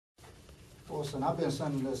course, and I've been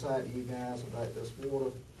sending this out to you guys about this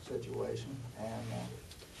water situation, and I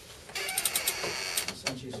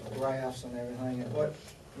sent you some graphs and everything, and what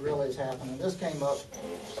really is happening. This came up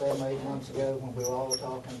 7 or 8 months ago when we were all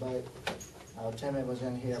talking about, Timmy was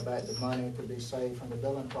in here about the money to be saved from the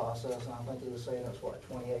billing process, and I think he was saying it's what,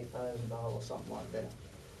 $28,000, something like that.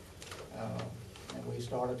 And we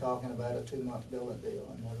started talking about a 2-month billing deal,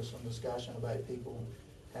 and there was some discussion about people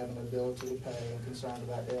having the ability to pay and concerned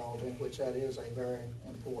about their auditing, which that is a very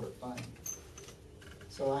important thing.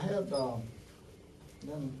 So I had,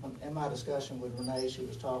 then in my discussion with Renee, she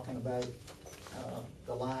was talking about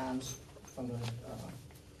the lines from the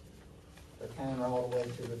counter all the way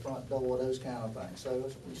to the front door, those kind of things. So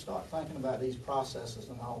as we start thinking about these processes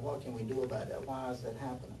and all, what can we do about that? Why is that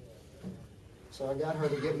happening? So I got her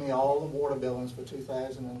to give me all the water billings for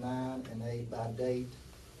 2009 and 8 by date,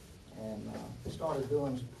 and started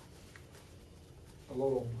doing a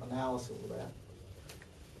little analysis of that.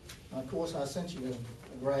 And of course, I sent you the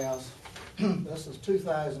graphs. This is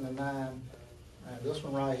 2009. This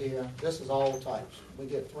one right here, this is all types. We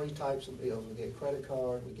get 3 types of bills. We get credit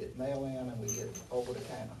card, we get mail-in, and we get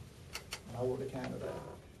over-the-counter. And over-the-counter that.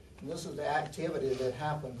 And this is the activity that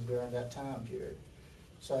happens during that time period.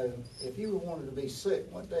 So if you wanted to be sick,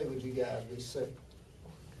 what day would you guys be sick?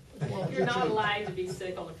 You're not allowed to be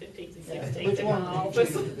sick on the 15th and 16th Which in one my would you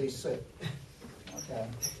office. choose to be sick? Okay.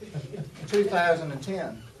 In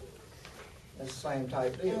 2010, it's the same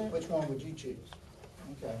type deal. Which one would you choose?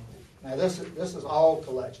 Okay. Now this is all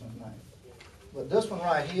collections now. But this one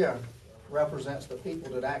right here represents the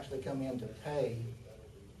people that actually come in to pay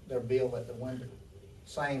their bill at the window.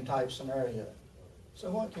 Same type scenario.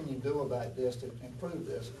 So what can you do about this to improve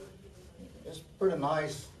this? It's pretty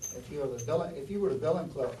nice if you were the billing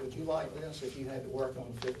clerk. Would you like this if you had to work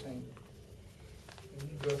on the 15th?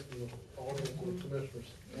 You dress the audience and commissioners.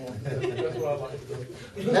 Yeah. That's what I like to do.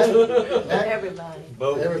 Everybody.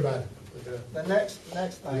 Both. Everybody. Okay. The next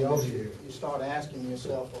thing We all is do. you start asking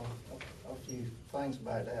yourself a few things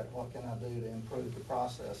about that. What can I do to improve the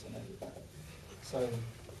process and everything? So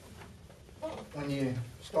when you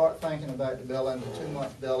start thinking about the billing, the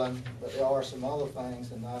 2-month billing, but there are some other things,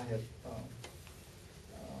 and I have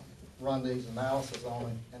run these analysis on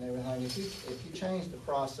it and everything. If you change the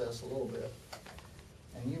process a little bit,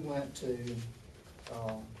 and you went to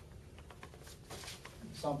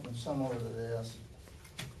something similar to this,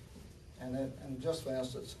 and just for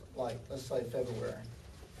instance, like let's say February,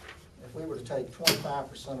 if we were to take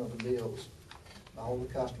 25% of the bills, all the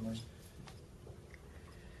customers,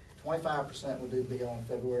 25% would be on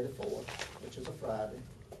February the 4th, which is a Friday.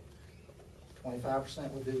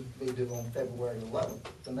 25% would be due on February the 11th,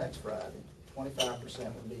 the next Friday.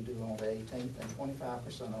 25% would be due on the 18th, and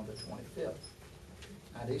 25% on the 25th.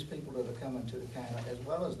 Now these people that are coming to the counter, as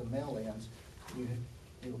well as the mail-ins, you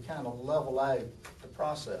will kind of level out the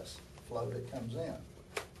process flow that comes in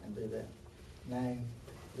and do that. Now,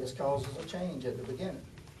 this causes a change at the beginning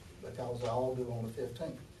because they're all due on the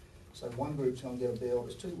 15th. So one group's going to get a bill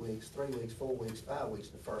that's 2 weeks, 3 weeks, 4 weeks, 5 weeks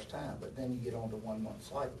the first time, but then you get on to 1 month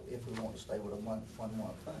cycle if we want to stay with a one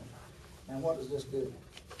month thing. Now what does this do?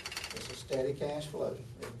 It's a steady cash flow.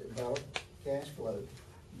 It's better cash flow,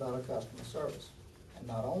 better customer service. And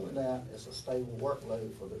not only that, it's a stable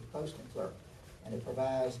workload for the posting clerk. And it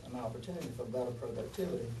provides an opportunity for better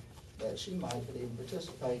productivity that she might could even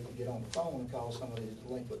participate to get on the phone and call some of these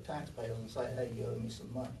delinquent taxpayers and say, hey, you owe me some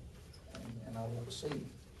money, and I will receive it.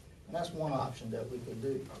 And that's one option that we could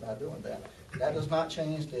do by doing that. That does not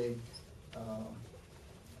change the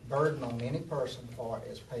burden on any person for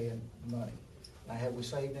as paying money. Now, have we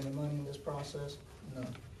saved any money in this process? No,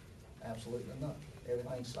 absolutely none.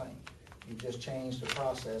 Everything's the same. You just changed the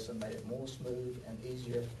process and made it more smooth and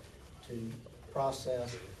easier to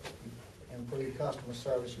process, improve customer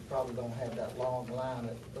service. You probably don't have that long line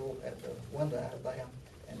at the door, at the window out there,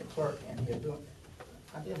 and the clerk in here doing.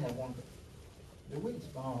 I did have one. Do we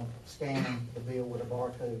scan the bill with a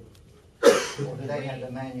barcode, or do they have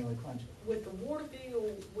to manually punch it? With the water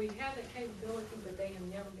bill, we have that capability, but they have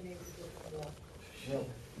never been able to do it before. Really?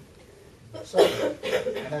 So,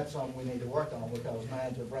 and that's something we need to work on, because now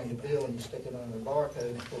to bring the bill and you stick it under the barcode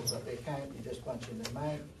and it pulls up the account, you just punch in the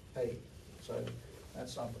bank, pay. So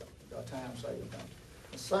that's something, a time saving thing.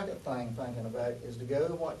 The second thing thinking about is to go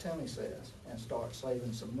to what Timmy says and start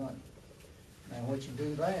saving some money. Now what you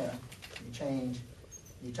do there, you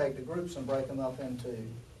take the groups and break them up into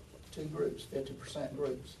 2 groups, 50%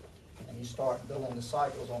 groups, and you start building the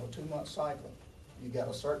cycles on a 2-month cycle. You got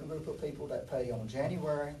a certain group of people that pay on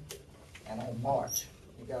January and on March.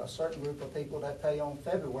 You got a certain group of people that pay on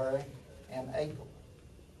February and April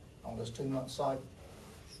on this 2-month cycle.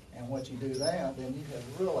 And what you do there, then you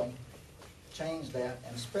have really changed that,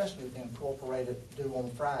 and especially incorporated due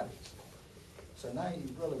on Fridays. So now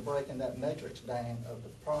you're really breaking that matrix down of the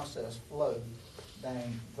process flow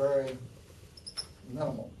down very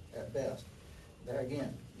minimal at best. There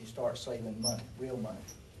again, you start saving money, real money.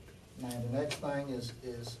 Now, the next thing is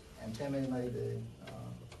and Timmy made a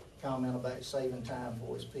comment about saving time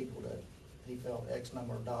for his people, that he felt X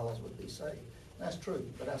number of dollars would be saved. That's true,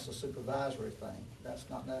 but that's a supervisory thing. That's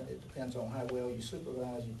not that. It depends on how well you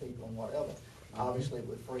supervise your people and whatever. Obviously, it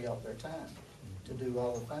would free up their time to do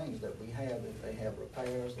all the things that we have, if they have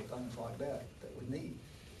repairs or things like that we need.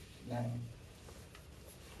 Now,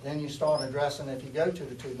 then you start addressing, if you go to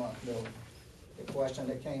the 2-month building, the question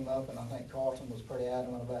that came up, and I think Carlton was pretty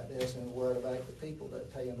adamant about this, and worried about the people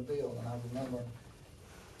that pay in the bill. And I remember,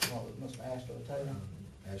 what was Mr. Astor Taylor?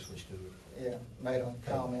 Ashley Stewart. Yeah, made a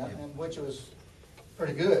comment, and which was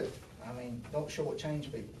pretty good. I mean, don't shortchange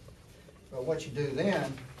people. But what you do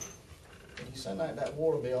then, if you send out that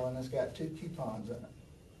water bill and it's got 2 coupons in it,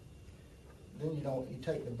 then you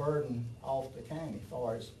take the burden off the county as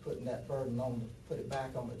far as putting that burden on, put it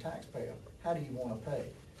back on the taxpayer. How do you want to pay?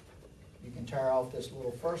 You can tear off this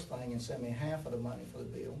little first thing and send me half of the money for the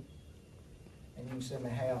bill, and you can send me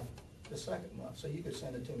half the second month. So you could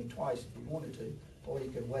send it to me twice if you wanted to, or you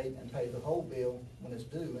could wait and pay the whole bill when it's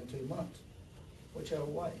due in 2 months, whichever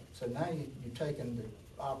way. So now you've taken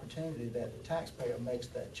the opportunity that the taxpayer makes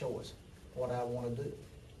that choice, what I want to do.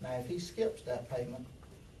 Now, if he skips that payment,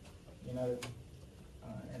 you know,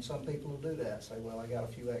 and some people will do that, say, well, I got a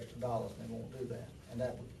few extra dollars, and they won't do that, and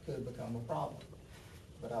that could become a problem.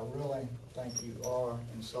 But I really think you are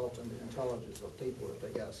insulting the intelligence of people if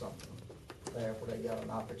they got something there where they got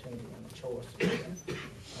an opportunity and a choice.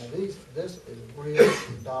 Now this is real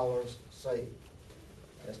dollars saved,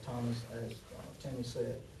 as Timmy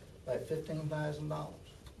said, about $15,000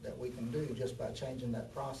 that we can do just by changing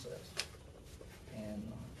that process.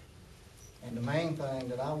 And the main thing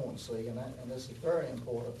that I want to see, and this is very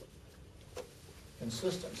important,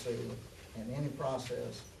 consistency in any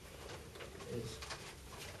process is,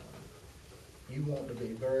 you want to be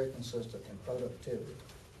very consistent in productivity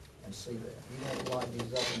and see that. You don't like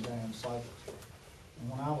these up and down cycles. And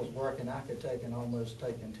when I was working, I could almost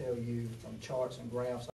take and tell you from charts and graphs